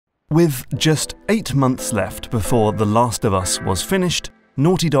With just 8 months left before The Last of Us was finished,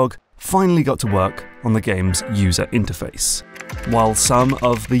 Naughty Dog finally got to work on the game's user interface. While some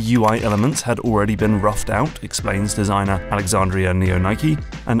of the UI elements had already been roughed out, explains designer Alexandria Neonike,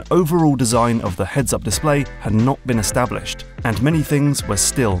 an overall design of the heads-up display had not been established, and many things were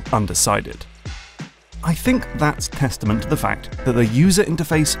still undecided. I think that's testament to the fact that the user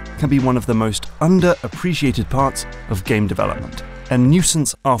interface can be one of the most underappreciated parts of game development, a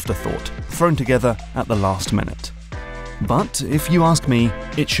nuisance afterthought thrown together at the last minute. But if you ask me,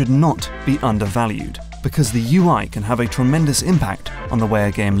 it should not be undervalued, because the UI can have a tremendous impact on the way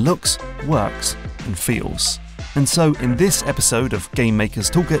a game looks, works, and feels. And so in this episode of Game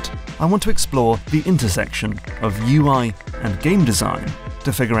Maker's Toolkit, I want to explore the intersection of UI and game design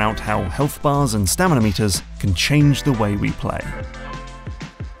to figure out how health bars and stamina meters can change the way we play.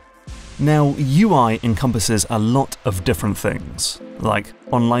 Now, UI encompasses a lot of different things, like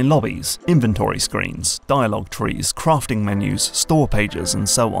online lobbies, inventory screens, dialogue trees, crafting menus, store pages, and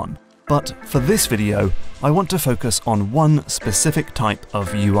so on. But for this video, I want to focus on one specific type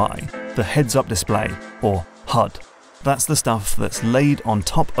of UI, the heads-up display, or HUD. That's the stuff that's laid on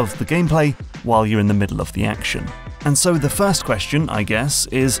top of the gameplay while you're in the middle of the action. And so the first question, I guess,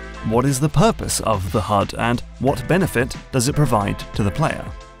 is what is the purpose of the HUD and what benefit does it provide to the player?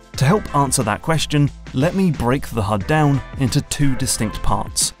 To help answer that question, let me break the HUD down into two distinct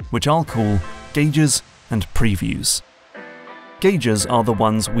parts, which I'll call gauges and previews. Gauges are the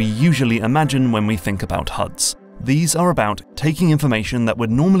ones we usually imagine when we think about HUDs. These are about taking information that would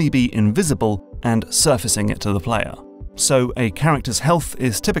normally be invisible and surfacing it to the player. So a character's health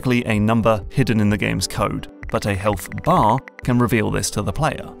is typically a number hidden in the game's code, but a health bar can reveal this to the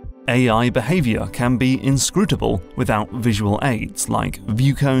player. AI behavior can be inscrutable without visual aids like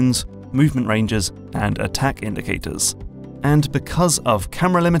view cones, movement ranges, and attack indicators. And because of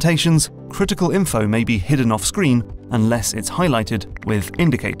camera limitations, critical info may be hidden off screen unless it's highlighted with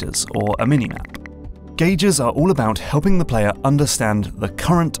indicators or a minimap. Gauges are all about helping the player understand the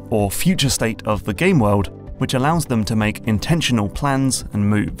current or future state of the game world, which allows them to make intentional plans and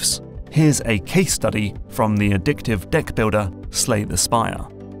moves. Here's a case study from the addictive deck builder Slay the Spire.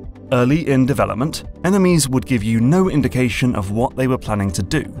 Early in development, enemies would give you no indication of what they were planning to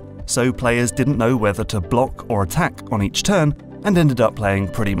do, so players didn't know whether to block or attack on each turn and ended up playing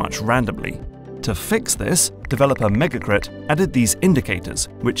pretty much randomly. To fix this, developer Megacrit added these indicators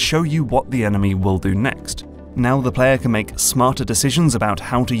which show you what the enemy will do next. Now the player can make smarter decisions about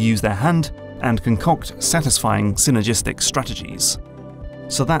how to use their hand and concoct satisfying synergistic strategies.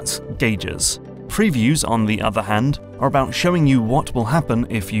 So that's gauges. Previews, on the other hand, are about showing you what will happen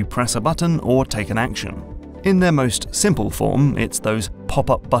if you press a button or take an action. In their most simple form, it's those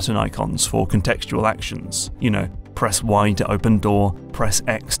pop-up button icons for contextual actions. You know, press Y to open door, press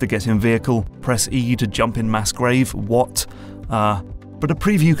X to get in vehicle, press E to jump in mass grave, what? But a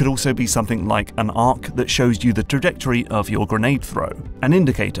preview could also be something like an arc that shows you the trajectory of your grenade throw, an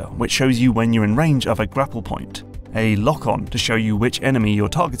indicator which shows you when you're in range of a grapple point, a lock-on to show you which enemy you're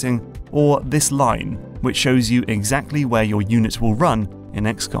targeting, or this line, which shows you exactly where your unit will run in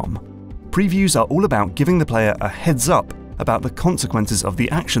XCOM. Previews are all about giving the player a heads up about the consequences of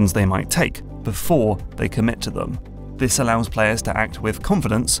the actions they might take before they commit to them. This allows players to act with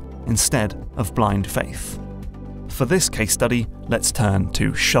confidence instead of blind faith. For this case study, let's turn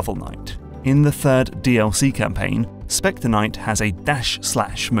to Shovel Knight. In the third DLC campaign, Specter Knight has a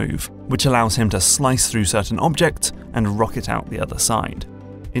dash/slash move, which allows him to slice through certain objects and rocket out the other side.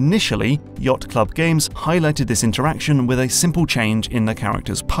 Initially, Yacht Club Games highlighted this interaction with a simple change in the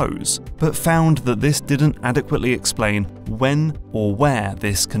character's pose, but found that this didn't adequately explain when or where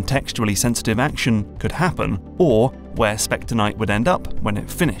this contextually sensitive action could happen, or where Specter Knight would end up when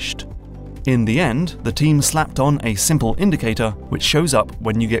it finished. In the end, the team slapped on a simple indicator which shows up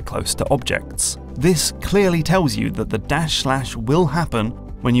when you get close to objects. This clearly tells you that the dash/slash will happen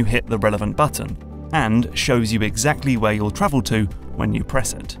when you hit the relevant button, and shows you exactly where you'll travel to when you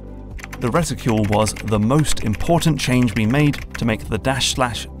press it. The reticule was the most important change we made to make the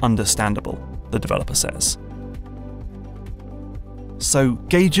dash/slash understandable, the developer says. So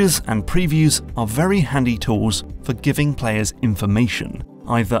gauges and previews are very handy tools for giving players information,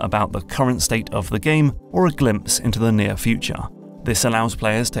 either about the current state of the game or a glimpse into the near future. This allows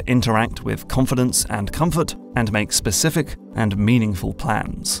players to interact with confidence and comfort and make specific and meaningful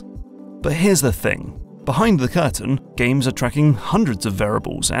plans. But here's the thing. Behind the curtain, games are tracking hundreds of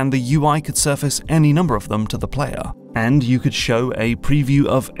variables and the UI could surface any number of them to the player. And you could show a preview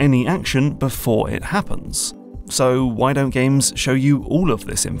of any action before it happens. So why don't games show you all of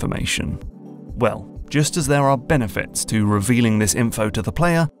this information? Well, just as there are benefits to revealing this info to the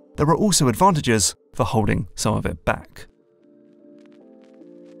player, there are also advantages for holding some of it back.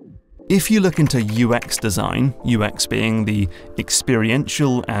 If you look into UX design, UX being the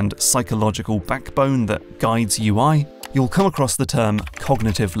experiential and psychological backbone that guides UI, you'll come across the term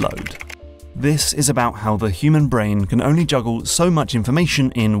cognitive load. This is about how the human brain can only juggle so much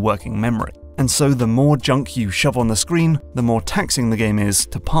information in working memory, and so the more junk you shove on the screen, the more taxing the game is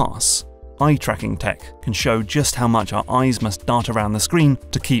to pass. Eye tracking tech can show just how much our eyes must dart around the screen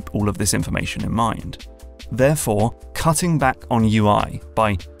to keep all of this information in mind. Therefore, cutting back on UI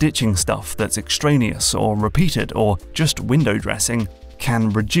by ditching stuff that's extraneous or repeated or just window dressing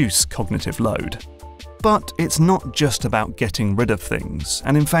can reduce cognitive load. But it's not just about getting rid of things,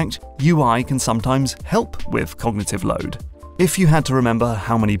 and in fact, UI can sometimes help with cognitive load. If you had to remember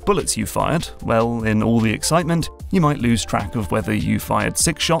how many bullets you fired, well, in all the excitement, you might lose track of whether you fired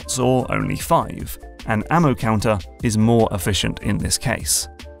 6 shots or only 5. An ammo counter is more efficient in this case.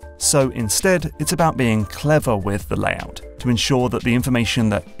 So instead, it's about being clever with the layout to ensure that the information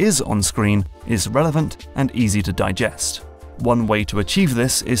that is on screen is relevant and easy to digest. One way to achieve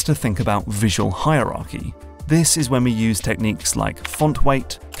this is to think about visual hierarchy. This is when we use techniques like font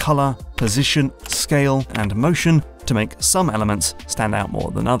weight, color, position, scale, and motion to make some elements stand out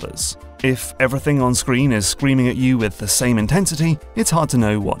more than others. If everything on screen is screaming at you with the same intensity, it's hard to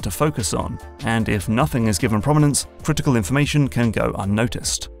know what to focus on, and if nothing is given prominence, critical information can go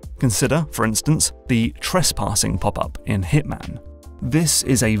unnoticed. Consider, for instance, the trespassing pop-up in Hitman. This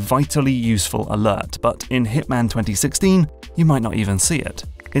is a vitally useful alert, but in Hitman 2016, you might not even see it.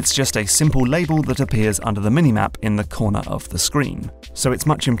 It's just a simple label that appears under the minimap in the corner of the screen. So it's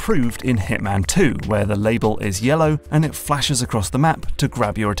much improved in Hitman 2, where the label is yellow and it flashes across the map to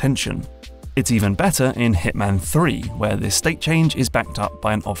grab your attention. It's even better in Hitman 3, where this state change is backed up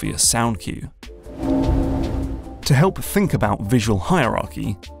by an obvious sound cue. To help think about visual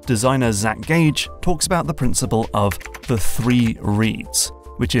hierarchy, designer Zach Gage talks about the principle of the 3 reads,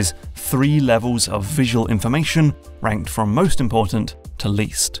 which is 3 levels of visual information ranked from most important to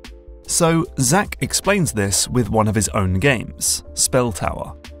least. So Zach explains this with one of his own games, Spell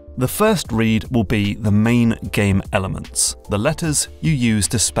Tower. The first read will be the main game elements, the letters you use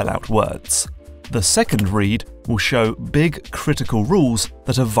to spell out words. The second read will show big critical rules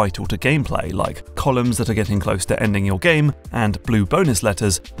that are vital to gameplay, like columns that are getting close to ending your game and blue bonus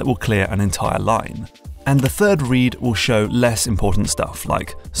letters that will clear an entire line. And the third read will show less important stuff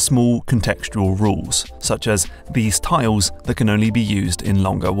like small contextual rules, such as these tiles that can only be used in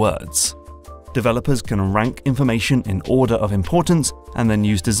longer words. Developers can rank information in order of importance and then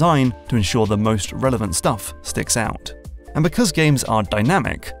use design to ensure the most relevant stuff sticks out. And because games are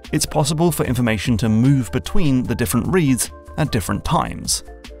dynamic, it's possible for information to move between the different reads at different times.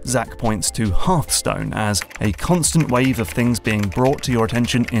 Zach points to Hearthstone as a constant wave of things being brought to your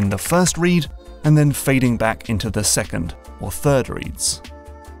attention in the first read and then fading back into the second or third reads.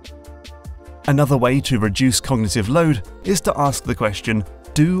 Another way to reduce cognitive load is to ask the question,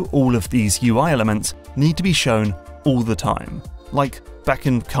 do all of these UI elements need to be shown all the time? Like back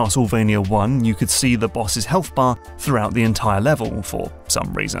in Castlevania 1, you could see the boss's health bar throughout the entire level for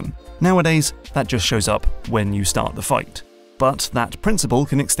some reason. Nowadays, that just shows up when you start the fight. But that principle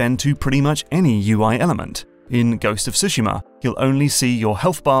can extend to pretty much any UI element. In Ghost of Tsushima, you'll only see your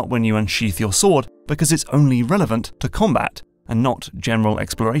health bar when you unsheath your sword because it's only relevant to combat and not general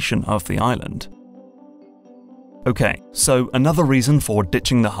exploration of the island. Okay, so another reason for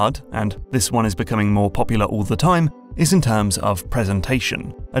ditching the HUD, and this one is becoming more popular all the time, is in terms of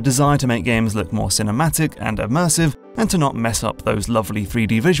presentation, a desire to make games look more cinematic and immersive and to not mess up those lovely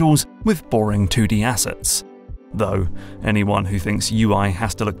 3D visuals with boring 2D assets. Though, anyone who thinks UI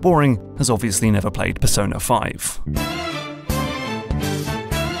has to look boring has obviously never played Persona 5.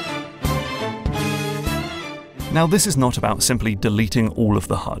 Now, this is not about simply deleting all of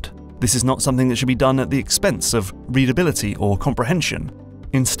the HUD. This is not something that should be done at the expense of readability or comprehension.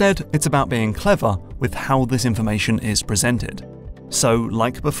 Instead, it's about being clever with how this information is presented. So,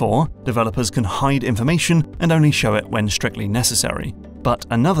 like before, developers can hide information and only show it when strictly necessary. But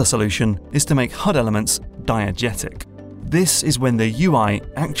another solution is to make HUD elements diegetic. This is when the UI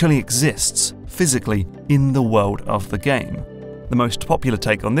actually exists physically in the world of the game. The most popular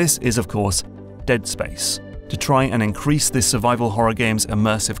take on this is, of course, Dead Space. To try and increase this survival horror game's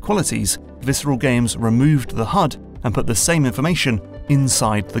immersive qualities, Visceral Games removed the HUD and put the same information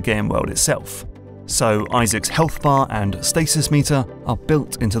inside the game world itself. So Isaac's health bar and stasis meter are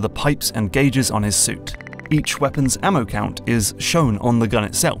built into the pipes and gauges on his suit. Each weapon's ammo count is shown on the gun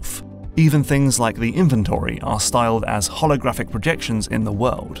itself. Even things like the inventory are styled as holographic projections in the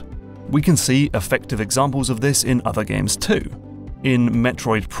world. We can see effective examples of this in other games too. In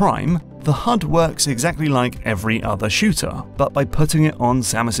Metroid Prime, the HUD works exactly like every other shooter, but by putting it on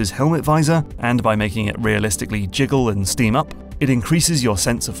Samus's helmet visor and by making it realistically jiggle and steam up, it increases your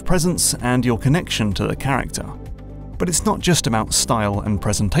sense of presence and your connection to the character. But it's not just about style and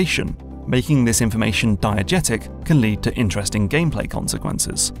presentation. Making this information diegetic can lead to interesting gameplay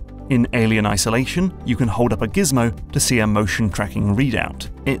consequences. In Alien Isolation, you can hold up a gizmo to see a motion tracking readout.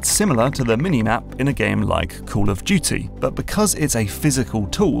 It's similar to the minimap in a game like Call of Duty, but because it's a physical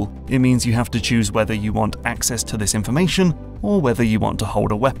tool, it means you have to choose whether you want access to this information or whether you want to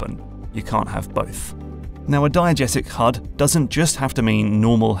hold a weapon. You can't have both. Now, a diegetic HUD doesn't just have to mean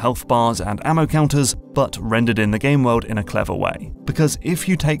normal health bars and ammo counters, but rendered in the game world in a clever way. Because if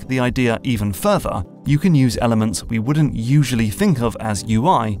you take the idea even further, you can use elements we wouldn't usually think of as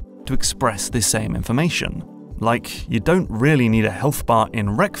UI to express this same information. Like, you don't really need a health bar in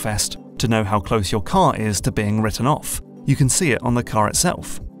Wreckfest to know how close your car is to being written off. You can see it on the car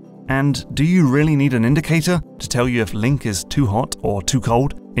itself. And do you really need an indicator to tell you if Link is too hot or too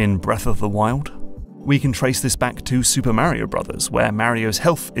cold in Breath of the Wild? We can trace this back to Super Mario Bros., where Mario's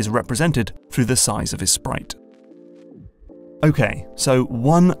health is represented through the size of his sprite. Okay, so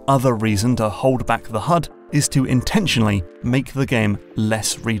one other reason to hold back the HUD is to intentionally make the game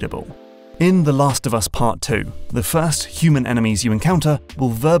less readable. In The Last of Us Part 2, the first human enemies you encounter will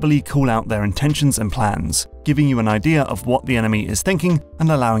verbally call out their intentions and plans, giving you an idea of what the enemy is thinking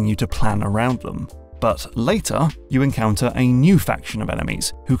and allowing you to plan around them. But later, you encounter a new faction of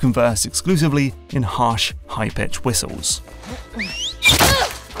enemies who converse exclusively in harsh, high-pitched whistles.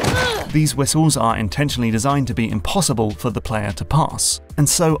 These whistles are intentionally designed to be impossible for the player to pass, and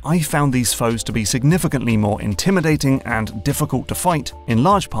so I found these foes to be significantly more intimidating and difficult to fight, in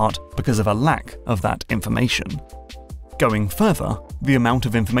large part because of a lack of that information. Going further, the amount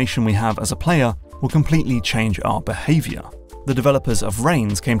of information we have as a player will completely change our behaviour. The developers of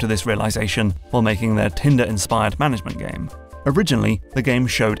Reigns came to this realization while making their Tinder-inspired management game. Originally, the game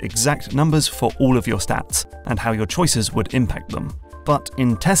showed exact numbers for all of your stats and how your choices would impact them. But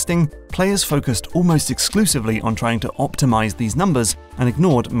in testing, players focused almost exclusively on trying to optimize these numbers and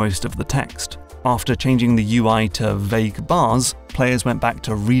ignored most of the text. After changing the UI to vague bars, players went back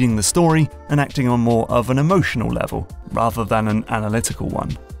to reading the story and acting on more of an emotional level, rather than an analytical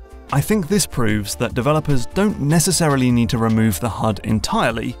one. I think this proves that developers don't necessarily need to remove the HUD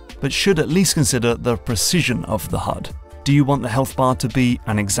entirely, but should at least consider the precision of the HUD. Do you want the health bar to be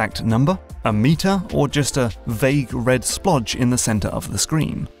an exact number, a meter, or just a vague red splodge in the center of the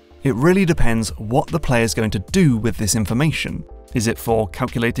screen? It really depends what the player is going to do with this information. Is it for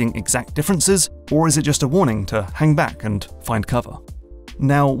calculating exact differences, or is it just a warning to hang back and find cover?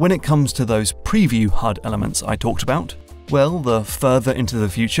 Now, when it comes to those preview HUD elements I talked about, well, the further into the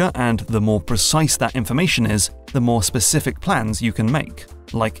future and the more precise that information is, the more specific plans you can make.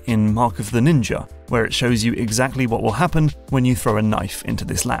 Like in Mark of the Ninja, where it shows you exactly what will happen when you throw a knife into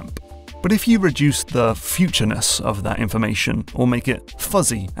this lamp. But if you reduce the futureness of that information or make it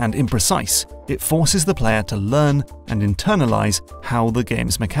fuzzy and imprecise, it forces the player to learn and internalize how the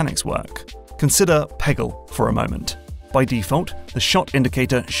game's mechanics work. Consider Peggle for a moment. By default, the shot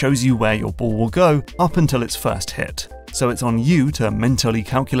indicator shows you where your ball will go up until its first hit, so it's on you to mentally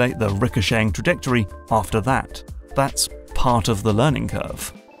calculate the ricocheting trajectory after that. That's part of the learning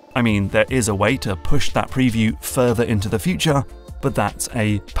curve. I mean, there is a way to push that preview further into the future, but that's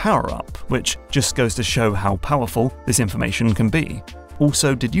a power-up, which just goes to show how powerful this information can be.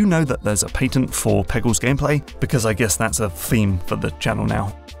 Also, did you know that there's a patent for Peggle's gameplay? Because I guess that's a theme for the channel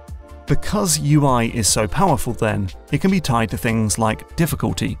now. Because UI is so powerful then, it can be tied to things like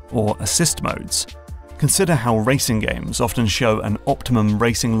difficulty or assist modes. Consider how racing games often show an optimum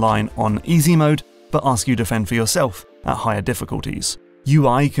racing line on easy mode, but ask you to fend for yourself at higher difficulties.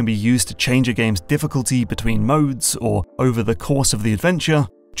 UI can be used to change a game's difficulty between modes or over the course of the adventure,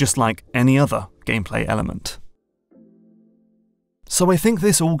 just like any other gameplay element. So I think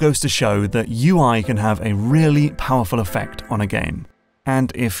this all goes to show that UI can have a really powerful effect on a game.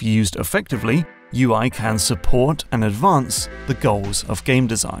 And if used effectively, UI can support and advance the goals of game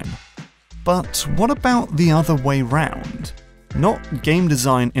design. But what about the other way round? Not game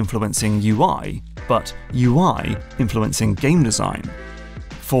design influencing UI, but UI influencing game design.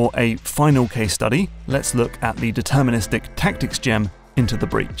 For a final case study, let's look at the deterministic tactics gem Into the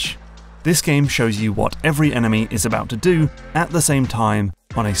Breach. This game shows you what every enemy is about to do at the same time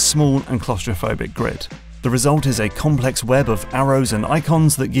on a small and claustrophobic grid. The result is a complex web of arrows and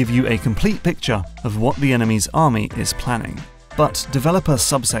icons that give you a complete picture of what the enemy's army is planning. But developer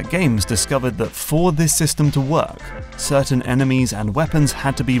Subset Games discovered that for this system to work, certain enemies and weapons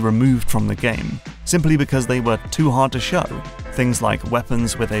had to be removed from the game, simply because they were too hard to show. Things like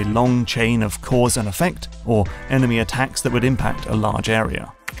weapons with a long chain of cause and effect, or enemy attacks that would impact a large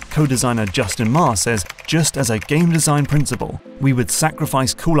area. Co-designer Justin Marr says, just as a game design principle, we would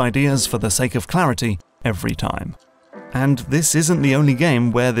sacrifice cool ideas for the sake of clarity every time. And this isn't the only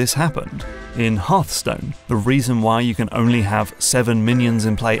game where this happened. In Hearthstone, the reason why you can only have 7 minions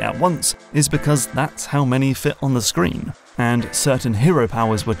in play at once is because that's how many fit on the screen, and certain hero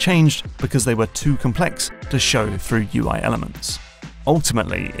powers were changed because they were too complex to show through UI elements.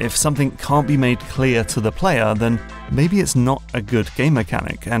 Ultimately, if something can't be made clear to the player, then maybe it's not a good game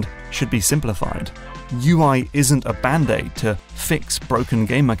mechanic and should be simplified. UI isn't a band-aid to fix broken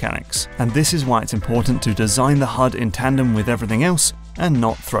game mechanics, and this is why it's important to design the HUD in tandem with everything else and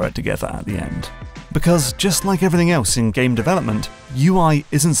not throw it together at the end. Because just like everything else in game development, UI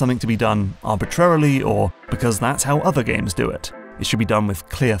isn't something to be done arbitrarily or because that's how other games do it. It should be done with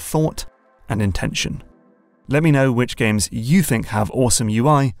clear thought and intention. Let me know which games you think have awesome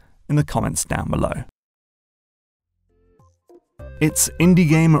UI in the comments down below. It's indie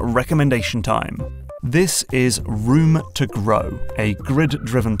game recommendation time. This is Room to Grow, a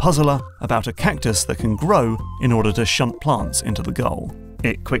grid-driven puzzler about a cactus that can grow in order to shunt plants into the goal.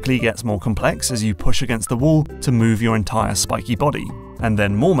 It quickly gets more complex as you push against the wall to move your entire spiky body, and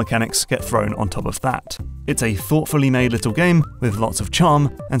then more mechanics get thrown on top of that. It's a thoughtfully made little game with lots of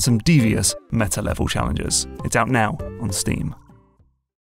charm and some devious meta-level challenges. It's out now on Steam.